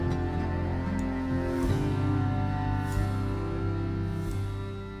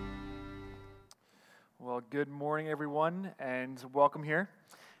Well, good morning, everyone, and welcome here.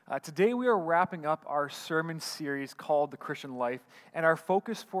 Today we are wrapping up our sermon series called The Christian Life, and our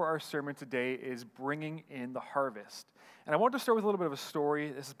focus for our sermon today is bringing in the harvest. And I want to start with a little bit of a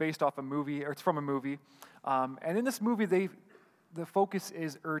story. This is based off a movie, or it's from a movie. And in this movie, the focus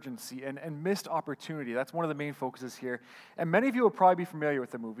is urgency and missed opportunity. That's one of the main focuses here. And many of you will probably be familiar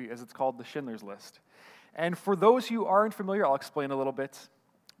with the movie, as it's called The Schindler's List. And for those who aren't familiar, I'll explain a little bit.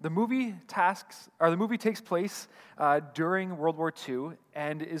 The movie takes place during World War II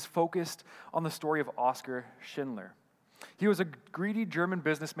and is focused on the story of Oskar Schindler. He was a greedy German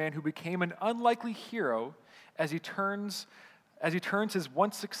businessman who became an unlikely hero as he turns his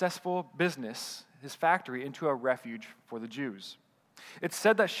once successful business, his factory, into a refuge for the Jews. It's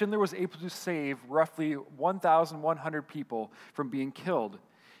said that Schindler was able to save roughly 1,100 people from being killed,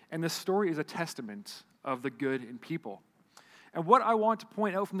 and this story is a testament of the good in people. And what I want to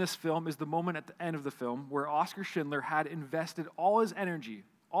point out from this film is the moment at the end of the film where Oskar Schindler had invested all his energy,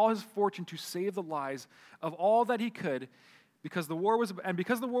 all his fortune to save the lives of all that he could, because the war was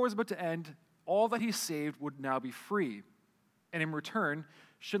about to end, all that he saved would now be free. And in return,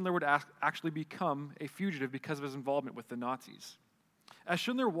 Schindler would actually become a fugitive because of his involvement with the Nazis. As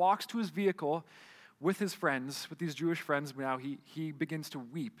Schindler walks to his vehicle with his friends, with these Jewish friends now, he begins to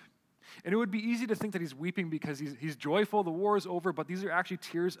weep. And it would be easy to think that he's weeping because he's joyful, the war is over, but these are actually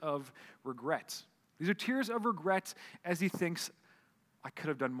tears of regret. These are tears of regret as he thinks, I could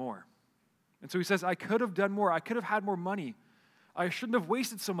have done more. And so he says, I could have done more. I could have had more money. I shouldn't have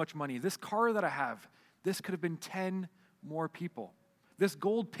wasted so much money. This car that I have, this could have been 10 more people. This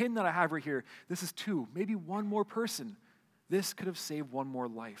gold pin that I have right here, this is 2, maybe 1 more person. This could have saved 1 more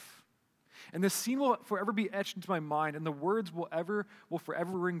life. And this scene will forever be etched into my mind, and the words will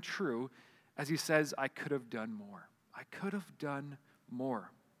forever ring true as he says, I could have done more. I could have done more.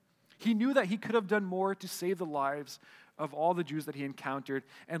 He knew that he could have done more to save the lives of all the Jews that he encountered.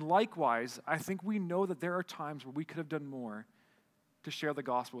 And likewise, I think we know that there are times where we could have done more to share the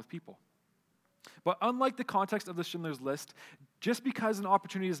gospel with people. But unlike the context of the Schindler's List, just because an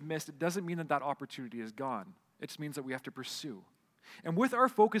opportunity is missed, it doesn't mean that that opportunity is gone. It just means that we have to pursue. And with our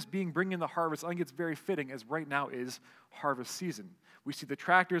focus being bringing in the harvest, I think it's very fitting as right now is harvest season. We see the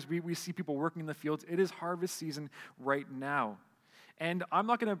tractors, we see people working in the fields. It is harvest season right now. And I'm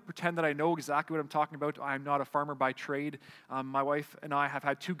not going to pretend that I know exactly what I'm talking about. I'm not a farmer by trade. My wife and I have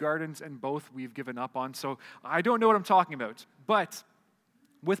had 2 gardens, and both we've given up on, so I don't know what I'm talking about. But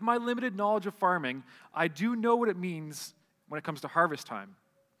with my limited knowledge of farming, I do know what it means when it comes to harvest time.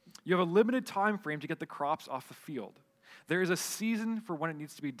 You have a limited time frame to get the crops off the field. There is a season for when it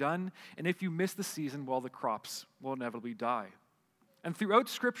needs to be done, and if you miss the season, well, the crops will inevitably die. And throughout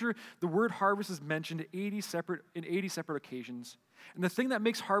Scripture, the word harvest is mentioned in 80 separate occasions. And the thing that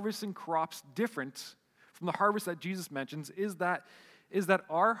makes harvesting crops different from the harvest that Jesus mentions is that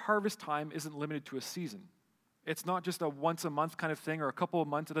our harvest time isn't limited to a season. It's not just a once-a-month kind of thing or a couple of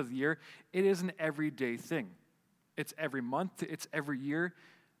months out of the year. It is an everyday thing. It's every month. It's every year.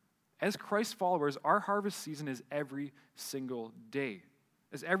 As Christ followers, our harvest season is every single day.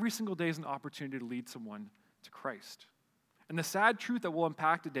 As every single day is an opportunity to lead someone to Christ. And the sad truth that we'll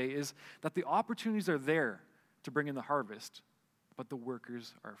unpack today is that the opportunities are there to bring in the harvest, but the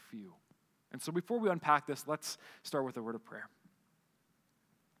workers are few. And so before we unpack this, let's start with a word of prayer.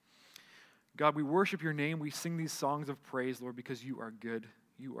 God, we worship your name. We sing these songs of praise, Lord, because you are good.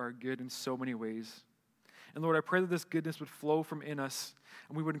 You are good in so many ways. And Lord, I pray that this goodness would flow from in us,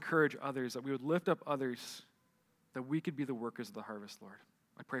 and we would encourage others, that we would lift up others, that we could be the workers of the harvest, Lord.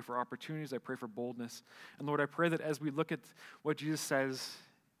 I pray for opportunities. I pray for boldness. And Lord, I pray that as we look at what Jesus says,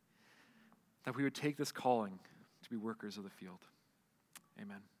 that we would take this calling to be workers of the field.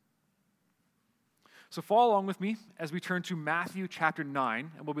 Amen. So follow along with me as we turn to Matthew chapter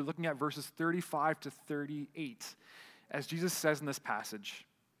 9, and we'll be looking at verses 35 to 38, as Jesus says in this passage.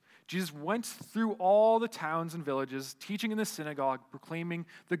 Jesus went through all the towns and villages, teaching in the synagogue, proclaiming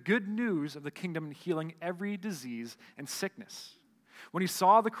the good news of the kingdom and healing every disease and sickness. When he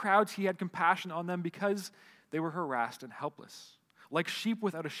saw the crowds, he had compassion on them because they were harassed and helpless, like sheep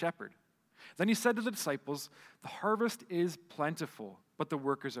without a shepherd. Then he said to the disciples, the harvest is plentiful, but the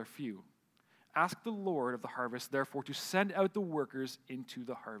workers are few. Ask the Lord of the harvest, therefore, to send out the workers into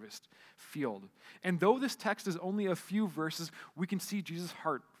the harvest field. And though this text is only a few verses, we can see Jesus'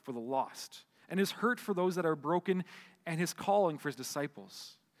 heart for the lost, and his hurt for those that are broken, and his calling for his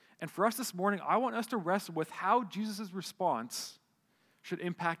disciples. And for us this morning, I want us to wrestle with how Jesus' response should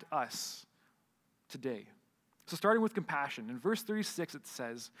impact us today. So starting with compassion, in verse 36 it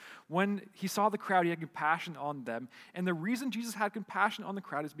says, when he saw the crowd, he had compassion on them. And the reason Jesus had compassion on the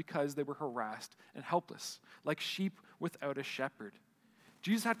crowd is because they were harassed and helpless, like sheep without a shepherd.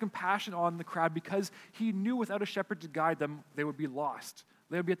 Jesus had compassion on the crowd because he knew without a shepherd to guide them, they would be lost.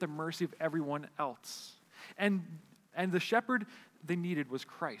 They would be at the mercy of everyone else. And the shepherd they needed was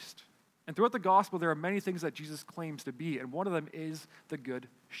Christ. And throughout the gospel, there are many things that Jesus claims to be, and one of them is the good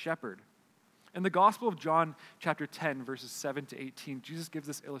shepherd. In the Gospel of John, chapter 10, verses 7 to 18, Jesus gives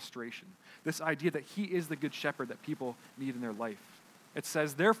this illustration, this idea that he is the good shepherd that people need in their life. It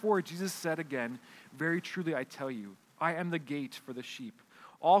says, therefore, Jesus said again, very truly I tell you, I am the gate for the sheep.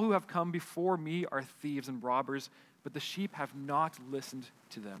 All who have come before me are thieves and robbers, but the sheep have not listened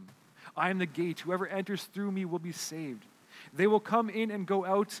to them. I am the gate. Whoever enters through me will be saved. They will come in and go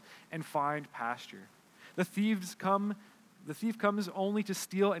out and find pasture. The thief comes only to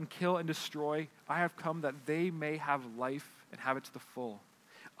steal and kill and destroy. I have come that they may have life and have it to the full.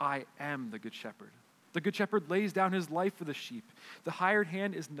 I am the good shepherd. The good shepherd lays down his life for the sheep. The hired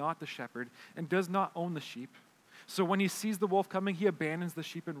hand is not the shepherd and does not own the sheep. So when he sees the wolf coming, he abandons the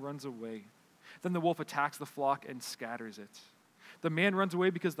sheep and runs away. Then the wolf attacks the flock and scatters it. The man runs away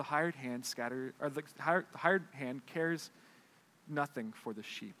because the hired hand cares nothing for the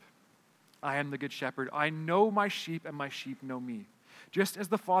sheep. I am the good shepherd. I know my sheep, and my sheep know me. Just as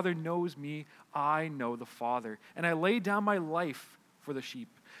the Father knows me, I know the Father, and I lay down my life for the sheep.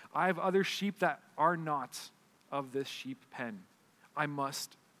 I have other sheep that are not of this sheep pen. I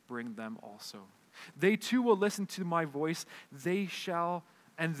must bring them also. They too will listen to my voice. There shall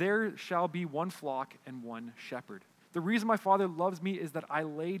be one flock and one shepherd. The reason my Father loves me is that I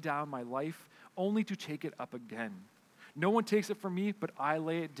lay down my life only to take it up again. No one takes it from me, but I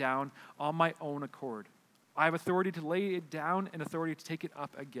lay it down on my own accord. I have authority to lay it down and authority to take it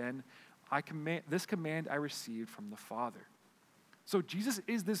up again. This command I received from the Father. So Jesus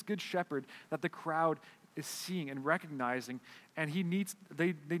is this good shepherd that the crowd is seeing and recognizing, and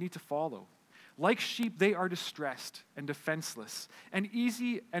they need to follow. Like sheep, they are distressed and defenseless. And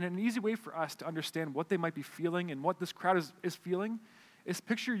an easy way for us to understand what they might be feeling and what this crowd is feeling is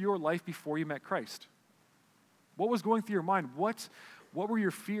picture your life before you met Christ. What was going through your mind? What were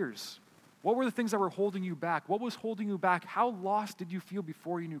your fears? What were the things that were holding you back? What was holding you back? How lost did you feel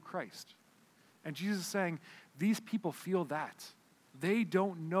before you knew Christ? And Jesus is saying, these people feel that. They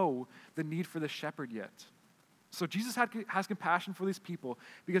don't know the need for the shepherd yet. So Jesus has compassion for these people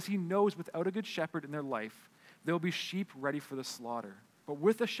because he knows without a good shepherd in their life, there will be sheep ready for the slaughter. But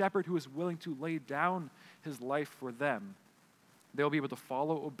with a shepherd who is willing to lay down his life for them, they'll be able to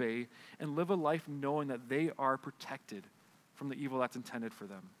follow, obey, and live a life knowing that they are protected from the evil that's intended for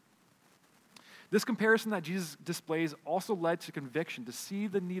them. This comparison that Jesus displays also led to conviction, to see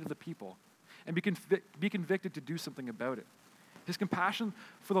the need of the people and be convicted to do something about it. His compassion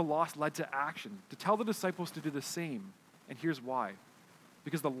for the lost led to action, to tell the disciples to do the same. And here's why.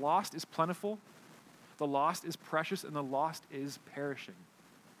 Because the lost is plentiful, the lost is precious, and the lost is perishing.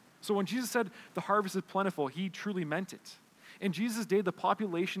 So when Jesus said the harvest is plentiful, he truly meant it. In Jesus' day, the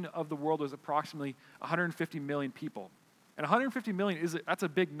population of the world was approximately 150 million people. And 150 million, that's a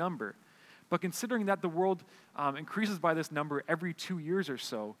big number. But considering that the world increases by this number every 2 years or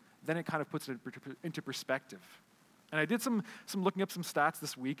so, then it kind of puts it into perspective. And I did some looking up some stats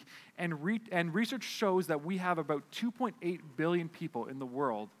this week, and research shows that we have about 2.8 billion people in the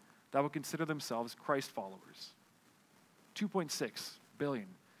world that would consider themselves Christ followers. 2.6 billion.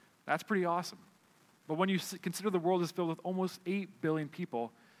 That's pretty awesome. But when you consider the world is filled with almost 8 billion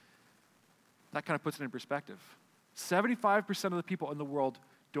people, that kind of puts it in perspective. 75% of the people in the world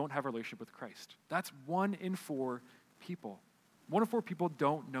don't have a relationship with Christ. That's 1 in 4 people. 1 in 4 people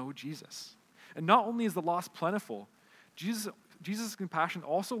don't know Jesus. And not only is the lost plentiful, Jesus' compassion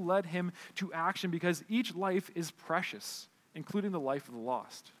also led him to action because each life is precious, including the life of the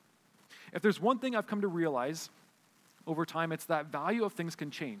lost. If there's one thing I've come to realize over time, it's that value of things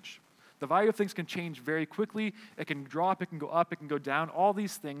can change. The value of things can change very quickly. It can drop, it can go up, it can go down, all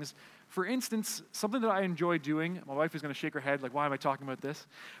these things. For instance, something that I enjoy doing, my wife is going to shake her head like, why am I talking about this?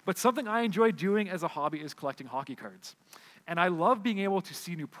 But something I enjoy doing as a hobby is collecting hockey cards. And I love being able to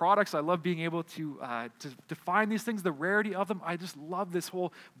see new products. I love being able to find these things, the rarity of them. I just love this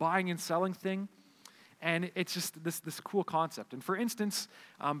whole buying and selling thing. And it's just this cool concept. And for instance,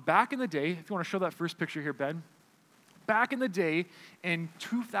 back in the day, if you want to show that first picture here, Ben, back in the day, in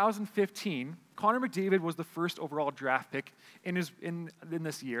 2015, Connor McDavid was the first overall draft pick in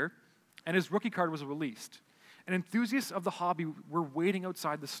this year, and his rookie card was released. And enthusiasts of the hobby were waiting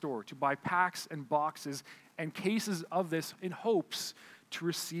outside the store to buy packs and boxes and cases of this in hopes to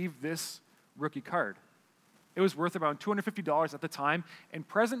receive this rookie card. It was worth around $250 at the time, and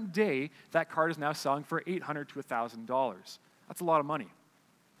present day, that card is now selling for $800 to $1,000. That's a lot of money.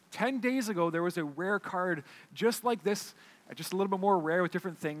 10 days ago, there was a rare card just like this, just a little bit more rare with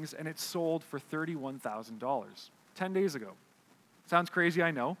different things, and it sold for $31,000. 10 days ago. Sounds crazy,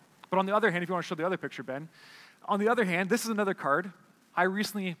 I know. But on the other hand, if you want to show the other picture, Ben, on the other hand, this is another card. I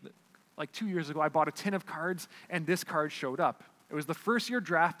recently, like 2 years ago, I bought a tin of cards, and this card showed up. It was the first-year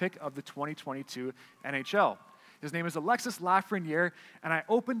draft pick of the 2022 NHL. His name is Alexis Lafreniere, and I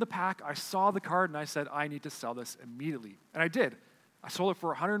opened the pack, I saw the card, and I said, I need to sell this immediately. And I did. I sold it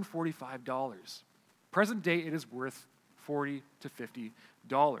for $145. Present day, it is worth $40 to $50.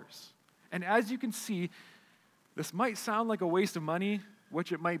 And as you can see, this might sound like a waste of money,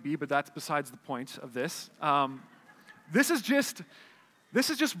 which it might be, but that's besides the point of this. This is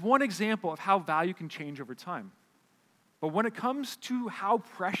just one example of how value can change over time. But when it comes to how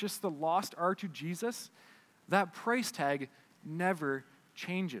precious the lost are to Jesus, that price tag never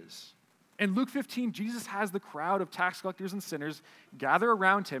changes. In Luke 15, Jesus has the crowd of tax collectors and sinners gather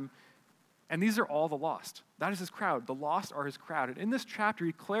around him, and these are all the lost. That is his crowd. The lost are his crowd. And in this chapter,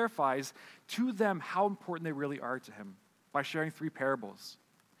 he clarifies to them how important they really are to him by sharing 3 parables.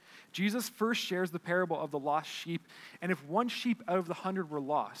 Jesus first shares the parable of the lost sheep, and if one sheep out of the 100 were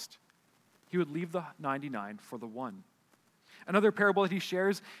lost, he would leave the 99 for the one. Another parable that he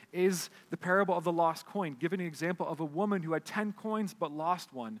shares is the parable of the lost coin, giving an example of a woman who had 10 coins but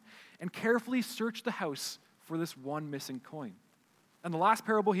lost one, and carefully searched the house for this one missing coin. And the last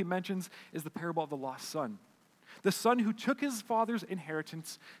parable he mentions is the parable of the lost son. The son who took his father's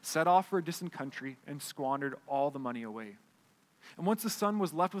inheritance, set off for a distant country, and squandered all the money away. And once the son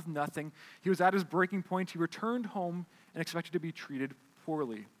was left with nothing, he was at his breaking point. He returned home and expected to be treated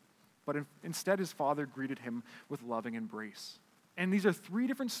poorly. But instead, his father greeted him with loving embrace. And these are 3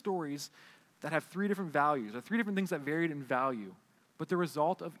 different stories that have 3 different values, or 3 different things that varied in value. But the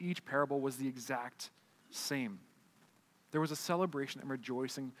result of each parable was the exact same. There was a celebration and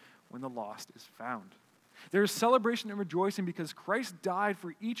rejoicing when the lost is found. There is celebration and rejoicing because Christ died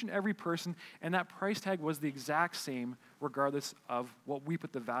for each and every person, and that price tag was the exact same regardless of what we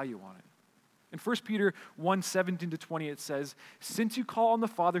put the value on it. In 1 Peter 1:17-20, it says, "Since you call on the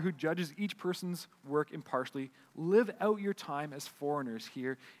Father who judges each person's work impartially, live out your time as foreigners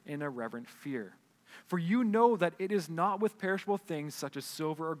here in a reverent fear. For you know that it is not with perishable things such as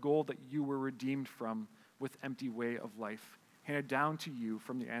silver or gold that you were redeemed from with empty way of life, handed down to you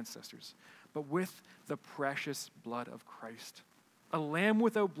from the ancestors, but with the precious blood of Christ, a lamb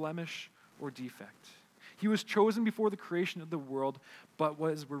without blemish or defect. He was chosen before the creation of the world, but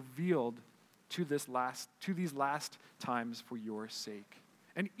was revealed to these last times for your sake."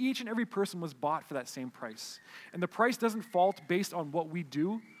 And each and every person was bought for that same price. And the price doesn't fall based on what we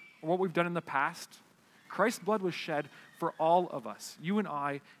do or what we've done in the past. Christ's blood was shed for all of us, you and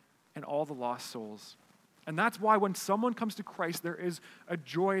I, and all the lost souls. And that's why when someone comes to Christ, there is a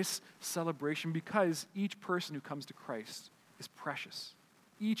joyous celebration because each person who comes to Christ is precious.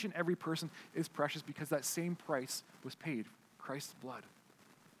 Each and every person is precious because that same price was paid, Christ's blood.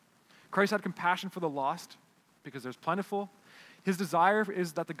 Christ had compassion for the lost because there's plentiful. His desire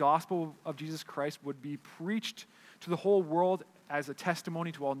is that the gospel of Jesus Christ would be preached to the whole world as a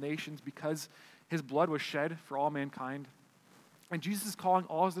testimony to all nations because his blood was shed for all mankind. And Jesus is calling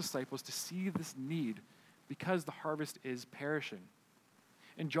all his disciples to see this need because the harvest is perishing.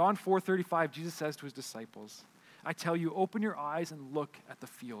 In John 4:35, Jesus says to his disciples, "I tell you, open your eyes and look at the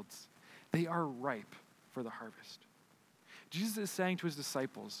fields. They are ripe for the harvest." Jesus is saying to his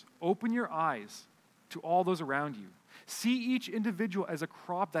disciples, open your eyes to all those around you. See each individual as a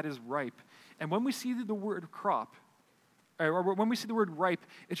crop that is ripe. And when we see the word crop, or when we see the word ripe,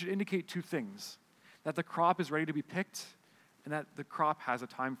 it should indicate 2 things. That the crop is ready to be picked, and that the crop has a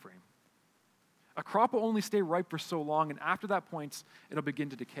time frame. A crop will only stay ripe for so long, and after that point, it'll begin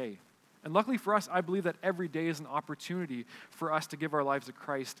to decay. And luckily for us, I believe that every day is an opportunity for us to give our lives to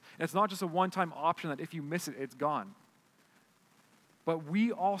Christ. And it's not just a one-time option that if you miss it, it's gone. But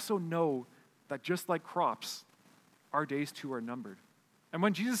we also know that just like crops, our days too are numbered. And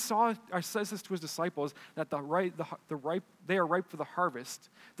when Jesus says this to his disciples, that they are ripe for the harvest,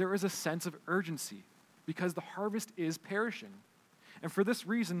 there is a sense of urgency because the harvest is perishing. And for this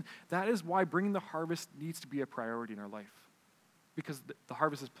reason, that is why bringing the harvest needs to be a priority in our life. Because the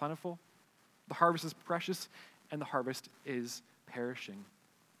harvest is plentiful, the harvest is precious, and the harvest is perishing.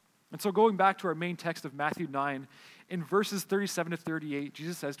 And so going back to our main text of Matthew 9, in verses 37-38,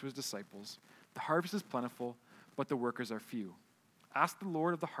 Jesus says to his disciples, "The harvest is plentiful, but the workers are few. Ask the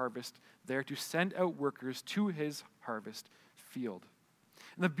Lord of the harvest there to send out workers to his harvest field."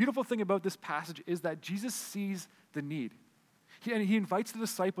 And the beautiful thing about this passage is that Jesus sees the need. And he invites the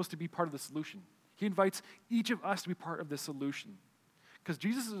disciples to be part of the solution. He invites each of us to be part of the solution. Because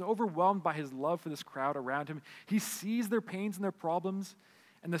Jesus is overwhelmed by his love for this crowd around him. He sees their pains and their problems,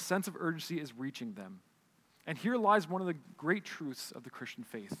 and the sense of urgency is reaching them. And here lies one of the great truths of the Christian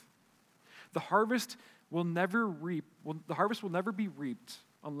faith. The harvest will never be reaped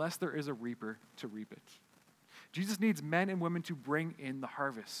unless there is a reaper to reap it. Jesus needs men and women to bring in the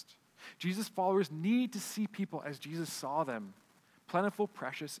harvest. Jesus' followers need to see people as Jesus saw them, plentiful,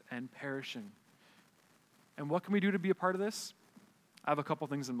 precious, and perishing. And what can we do to be a part of this? I have a couple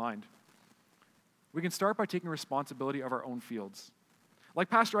things in mind. We can start by taking responsibility of our own fields. Like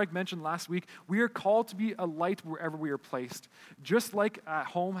Pastor Ike mentioned last week, we are called to be a light wherever we are placed. Just like at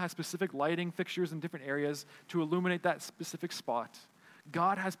home has specific lighting fixtures in different areas to illuminate that specific spot,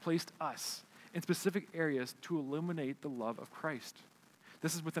 God has placed us in specific areas to illuminate the love of Christ.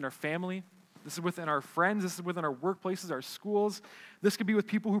 This is within our family. This is within our friends. This is within our workplaces, our schools. This could be with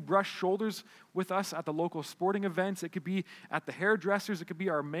people who brush shoulders with us at the local sporting events. It could be at the hairdressers. It could be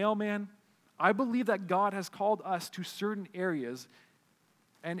our mailman. I believe that God has called us to certain areas,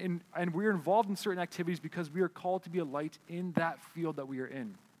 and we're involved in certain activities because we are called to be a light in that field that we are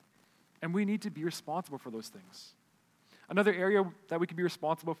in. And we need to be responsible for those things. Another area that we can be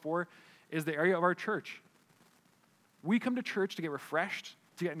responsible for is the area of our church. We come to church to get refreshed,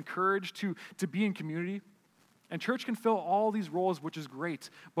 to get encouraged, to be in community. And church can fill all these roles, which is great.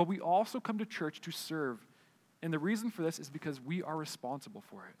 But we also come to church to serve. And the reason for this is because we are responsible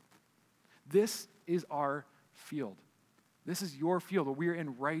for it. This is our field. This is your field, what we are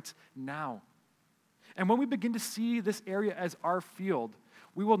in right now. And when we begin to see this area as our field,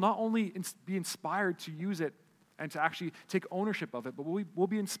 we will not only be inspired to use it and to actually take ownership of it, but we'll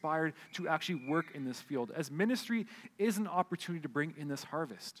be inspired to actually work in this field. As ministry is an opportunity to bring in this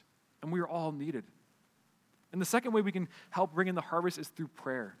harvest, and we are all needed. And the second way we can help bring in the harvest is through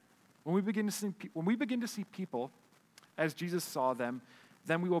prayer. When we begin to see people as Jesus saw them,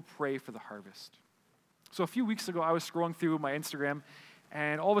 then we will pray for the harvest. So a few weeks ago, I was scrolling through my Instagram,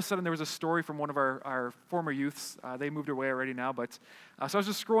 and all of a sudden there was a story from one of our former youths. They moved away already now, but so I was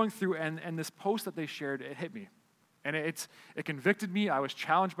just scrolling through, and this post that they shared, it hit me. And it convicted me. I was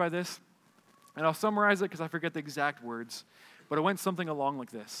challenged by this. And I'll summarize it because I forget the exact words. But it went something along like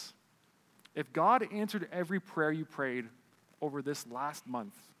this. If God answered every prayer you prayed over this last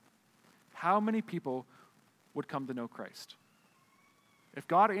month, how many people would come to know Christ? If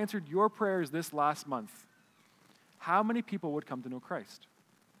God answered your prayers this last month, how many people would come to know Christ?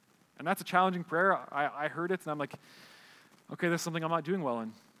 And that's a challenging prayer. I heard it, and I'm like, okay, there's something I'm not doing well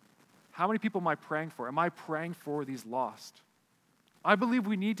in. How many people am I praying for? Am I praying for these lost? I believe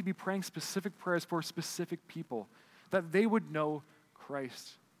we need to be praying specific prayers for specific people, that they would know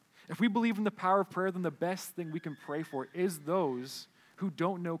Christ. If we believe in the power of prayer, then the best thing we can pray for is those who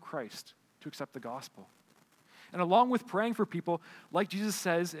don't know Christ to accept the gospel. And along with praying for people, like Jesus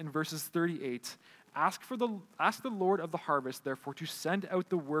says in verses 38, ask the Lord of the harvest, therefore, to send out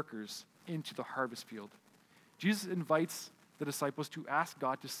the workers into the harvest field. Jesus invites the disciples to ask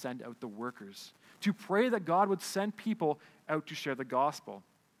God to send out the workers, to pray that God would send people out to share the gospel.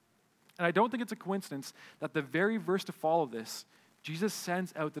 And I don't think it's a coincidence that the very verse to follow this, Jesus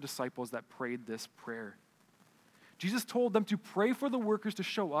sends out the disciples that prayed this prayer. Jesus told them to pray for the workers to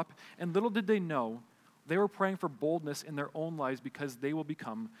show up, and little did they know, they were praying for boldness in their own lives because they will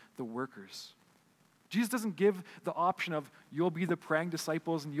become the workers. Jesus doesn't give the option of you'll be the praying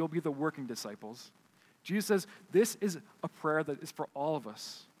disciples and you'll be the working disciples. Jesus says, this is a prayer that is for all of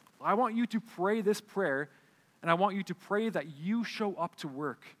us. I want you to pray this prayer, and I want you to pray that you show up to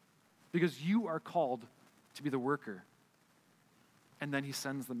work because you are called to be the worker. And then he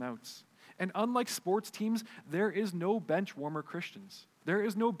sends them out. And unlike sports teams, there is no bench warmer Christians. There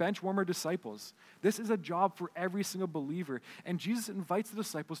is no bench warmer disciples. This is a job for every single believer. And Jesus invites the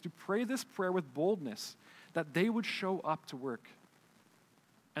disciples to pray this prayer with boldness that they would show up to work.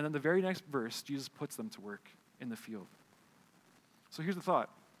 And then the very next verse, Jesus puts them to work in the field. So here's the thought.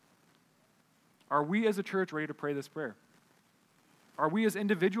 Are we as a church ready to pray this prayer? Are we as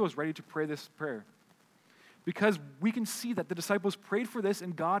individuals ready to pray this prayer? Because we can see that the disciples prayed for this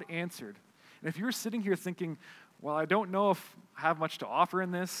and God answered. And if you're sitting here thinking, well, I don't know if I have much to offer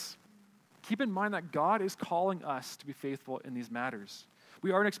in this, keep in mind that God is calling us to be faithful in these matters.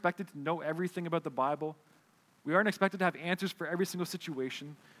 We aren't expected to know everything about the Bible. We aren't expected to have answers for every single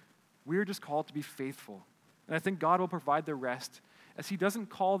situation. We are just called to be faithful. And I think God will provide the rest. As he doesn't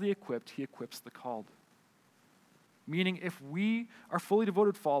call the equipped, he equips the called. Meaning, if we are fully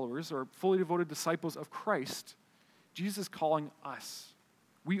devoted followers or fully devoted disciples of Christ, Jesus is calling us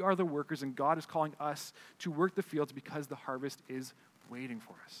We are the workers, and God is calling us to work the fields because the harvest is waiting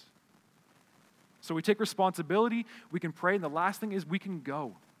for us. So we take responsibility, we can pray, and the last thing is we can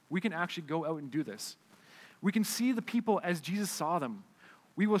go. We can actually go out and do this. We can see the people as Jesus saw them.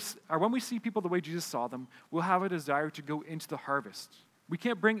 When we see people the way Jesus saw them, we'll have a desire to go into the harvest. We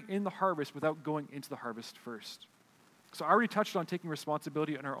can't bring in the harvest without going into the harvest first. So I already touched on taking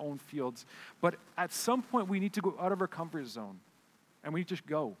responsibility in our own fields, but at some point we need to go out of our comfort zone, and we need to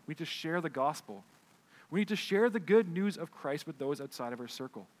go. We need to share the gospel. We need to share the good news of Christ with those outside of our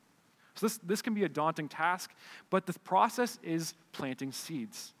circle. So this can be a daunting task, but the process is planting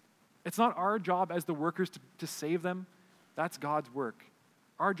seeds. It's not our job as the workers to save them. That's God's work.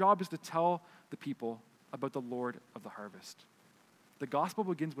 Our job is to tell the people about the Lord of the harvest. The gospel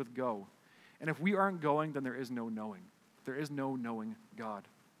begins with go. And if we aren't going, then there is no knowing. There is no knowing God.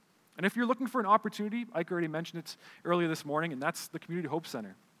 And if you're looking for an opportunity, Ike already mentioned it earlier this morning, and that's the Community Hope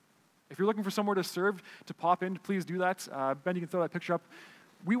Center. If you're looking for somewhere to serve, to pop in, please do that. Ben, you can throw that picture up.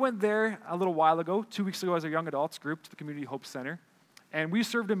 We went there a little while ago, 2 weeks ago, as a young adults group to the Community Hope Center. And we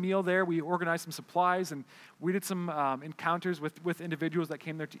served a meal there. We organized some supplies, and we did some encounters with individuals that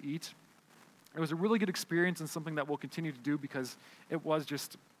came there to eat. It was a really good experience and something that we'll continue to do because it was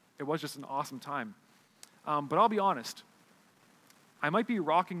just an awesome time. But I'll be honest, I might be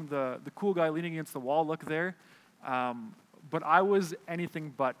rocking the cool guy leaning against the wall look there, but I was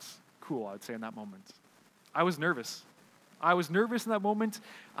anything but cool, I would say, in that moment. I was nervous. I was nervous in that moment.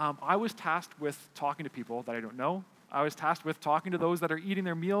 I was tasked with talking to people that I don't know. I was tasked with talking to those that are eating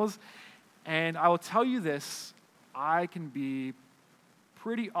their meals. And I will tell you this, I can be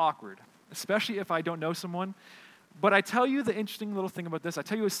pretty awkward, especially if I don't know someone. But I tell you the interesting little thing about this, I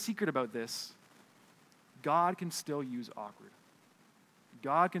tell you a secret about this. God can still use awkward.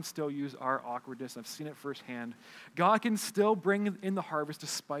 God can still use our awkwardness. I've seen it firsthand. God can still bring in the harvest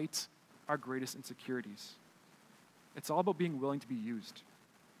despite our greatest insecurities. It's all about being willing to be used.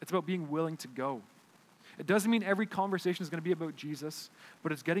 It's about being willing to go. It doesn't mean every conversation is going to be about Jesus,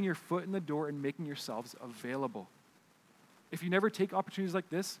 but it's getting your foot in the door and making yourselves available. If you never take opportunities like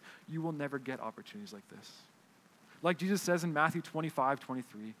this, you will never get opportunities like this. Like Jesus says in Matthew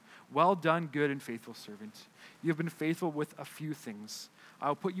 25:23, "Well done, good and faithful servant. You have been faithful with a few things. I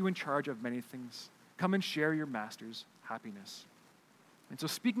will put you in charge of many things. Come and share your master's happiness." And so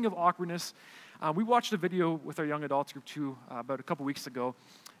speaking of awkwardness, we watched a video with our young adults group too about a couple weeks ago,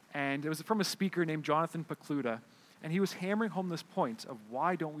 and it was from a speaker named Jonathan Pokluda, and he was hammering home this point of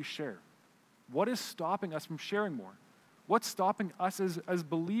why don't we share? What is stopping us from sharing more? What's stopping us as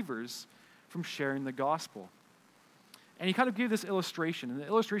believers from sharing the gospel? And he kind of gave this illustration, and the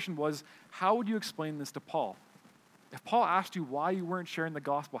illustration was, how would you explain this to Paul? If Paul asked you why you weren't sharing the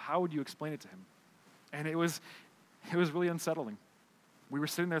gospel, how would you explain it to him? And it was really unsettling. We were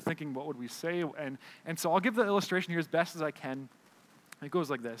sitting there thinking, what would we say? And so I'll give the illustration here as best as I can. It goes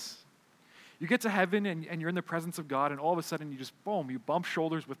like this. You get to heaven, and you're in the presence of God, and all of a sudden you just, boom, you bump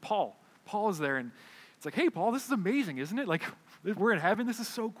shoulders with Paul. Paul is there, and it's like, hey, Paul, this is amazing, isn't it? Like, we're in heaven. This is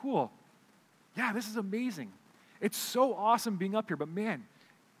so cool. Yeah, this is amazing. It's so awesome being up here, but man,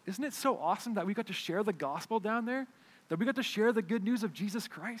 isn't it so awesome that we got to share the gospel down there? That we got to share the good news of Jesus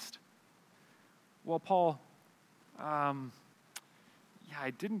Christ? Well, Paul, I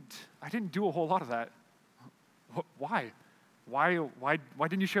didn't do a whole lot of that. Why? Why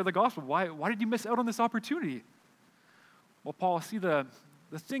didn't you share the gospel? Why did you miss out on this opportunity? Well, Paul, see, the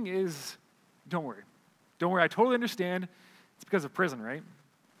thing is, don't worry. Don't worry, I totally understand. It's because of prison, right?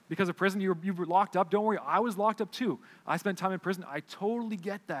 Because of prison, you were locked up. Don't worry, I was locked up too. I spent time in prison. I totally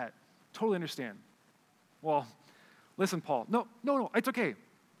get that. Totally understand. Well, listen, Paul. No, it's okay.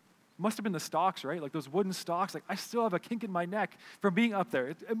 Must have been the stocks, right? Like those wooden stocks. Like I still have a kink in my neck from being up there.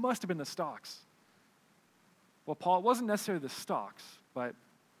 It must have been the stocks. Well, Paul, it wasn't necessarily the stocks, but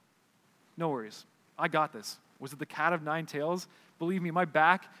no worries. I got this. Was it the cat of nine tails? Believe me, my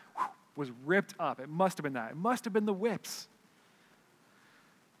back was ripped up. It must have been that. It must have been the whips.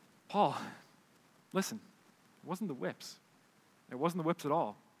 Paul, listen, it wasn't the whips. It wasn't the whips at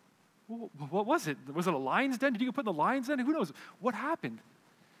all. What was it? Was it a lion's den? Did you get put in the lion's den? Who knows? What happened?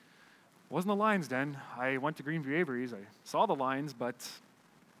 It wasn't the lion's den. I went to Greenview Avery's. I saw the lions, but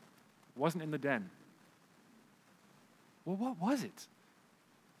it wasn't in the den. Well, what was it?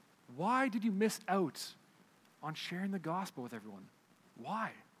 Why did you miss out on sharing the gospel with everyone?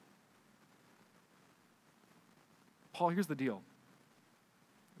 Why? Paul, here's the deal.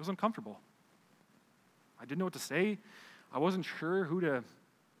 It was uncomfortable. I didn't know what to say. I wasn't sure who to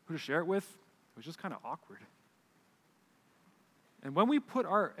share it with. It was just kind of awkward. And when we put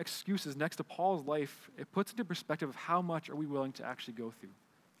our excuses next to Paul's life, it puts into perspective of how much are we willing to actually go through.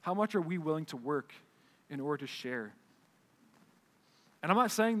 How much are we willing to work in order to share? And I'm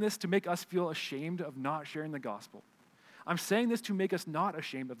not saying this to make us feel ashamed of not sharing the gospel. I'm saying this to make us not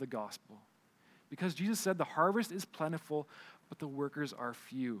ashamed of the gospel. Because Jesus said the harvest is plentiful, but the workers are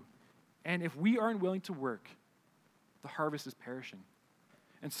few. And if we aren't willing to work, the harvest is perishing.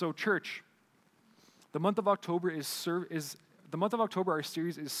 And so, church, the month of October our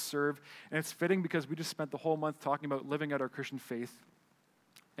series is Serve, and it's fitting because we just spent the whole month talking about living out our Christian faith,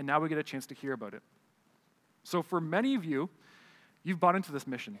 and now we get a chance to hear about it. So for many of you, you've bought into this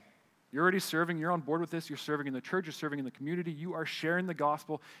mission. You're already serving, you're on board with this, you're serving in the church, you're serving in the community, you are sharing the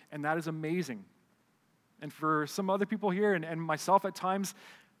gospel, and that is amazing. And for some other people here, and myself at times,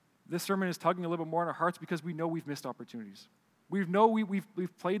 this sermon is tugging a little bit more on our hearts because we know we've missed opportunities.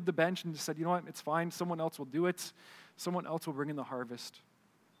 We've played the bench and just said, you know what, it's fine, someone else will do it. Someone else will bring in the harvest.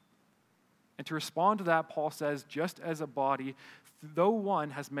 And to respond to that, Paul says, just as a body, though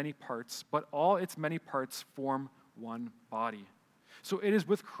one has many parts, but all its many parts form one body. So it is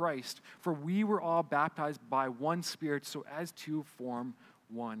with Christ, for we were all baptized by one Spirit so as to form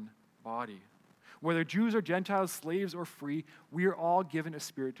one body. Whether Jews or Gentiles, slaves or free, we are all given a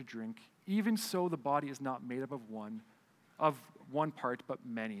spirit to drink. Even so, the body is not made up of one part, but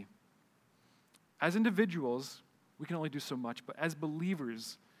many. As individuals, we can only do so much, but as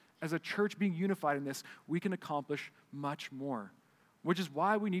believers, as a church being unified in this, we can accomplish much more, which is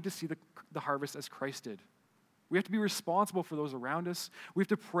why we need to see the harvest as Christ did. We have to be responsible for those around us. We have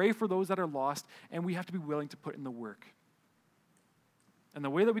to pray for those that are lost, and we have to be willing to put in the work. And the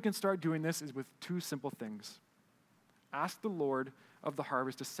way that we can start doing this is with two simple things. Ask the Lord of the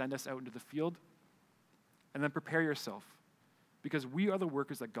harvest to send us out into the field, and then prepare yourself, because we are the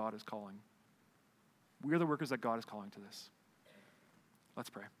workers that God is calling. We are the workers that God is calling to this. Let's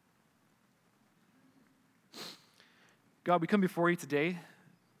pray. God, we come before you today,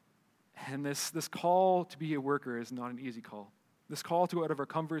 and this call to be a worker is not an easy call. This call to go out of our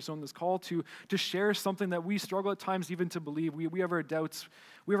comfort zone, this call to share something that we struggle at times even to believe. We have our doubts,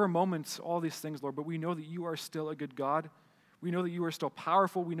 we have our moments, all these things, Lord, but we know that you are still a good God. We know that you are still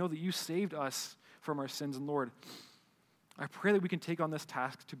powerful. We know that you saved us from our sins. And Lord, I pray that we can take on this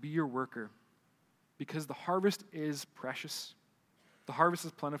task to be your worker, because the harvest is precious. The harvest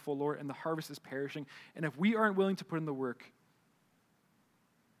is plentiful, Lord, and the harvest is perishing. And if we aren't willing to put in the work,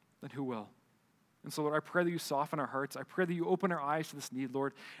 then who will? And so, Lord, I pray that you soften our hearts. I pray that you open our eyes to this need,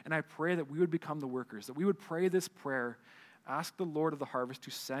 Lord. And I pray that we would become the workers, that we would pray this prayer, ask the Lord of the harvest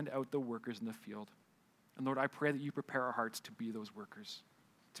to send out the workers in the field. And Lord, I pray that you prepare our hearts to be those workers,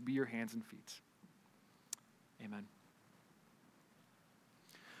 to be your hands and feet. Amen.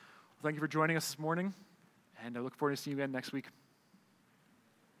 Thank you for joining us this morning, and I look forward to seeing you again next week.